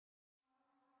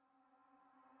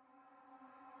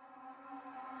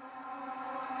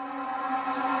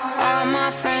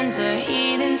friends are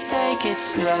heathens, take it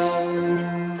slow.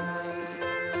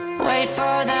 Wait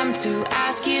for them to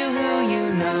ask you who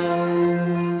you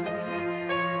know.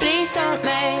 Please don't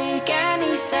make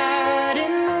any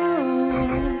sudden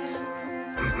moves.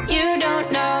 You don't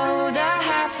know the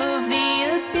half of the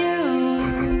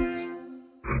abuse.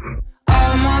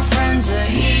 All my friends are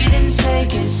heathens,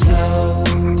 take it slow.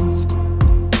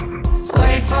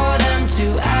 Wait for them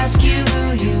to ask you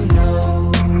who you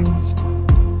know.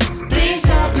 Please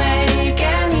don't make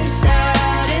any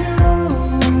sudden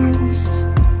moves.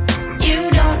 You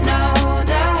don't know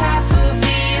the half of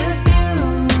the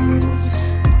abuse.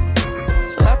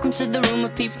 Welcome to the room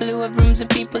of people who have rooms of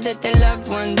people that they love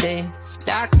one day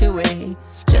locked away.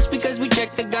 Just because we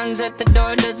check the guns at the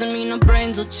door doesn't mean our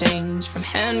brains will change from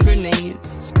hand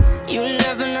grenades. You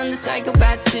love another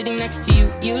psychopath sitting next to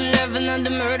you. You love another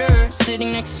murderer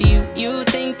sitting next to you. You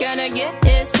think I'd get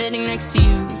here sitting next to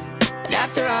you. But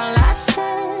after all I've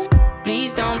said,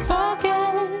 please don't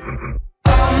forget.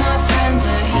 All my friends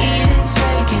are heathens,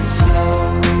 take it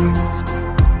slow.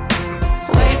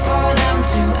 Wait for them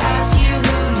to ask you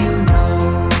who you know.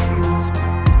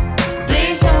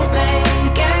 Please don't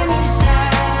make any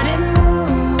sudden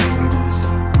moves.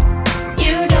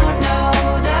 You don't know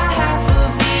the half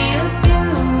of the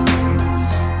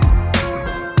abuse.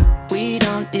 We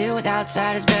don't deal with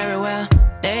outsiders very well.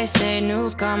 They say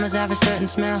newcomers have a certain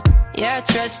smell. Yeah,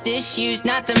 trust issues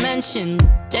not to mention.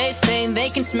 They say they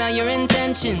can smell your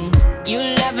intentions. You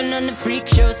laughing on the freak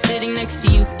show sitting next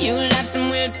to you. You laugh some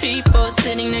weird people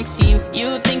sitting next to you.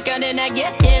 You think how did I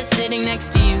get here sitting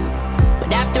next to you.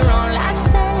 But after all I've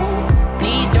said,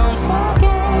 please don't forget.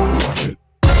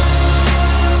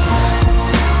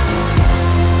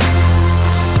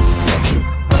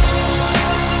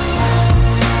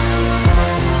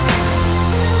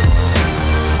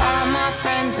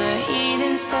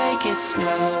 Take it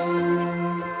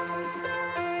slow.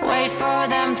 Wait for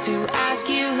them to ask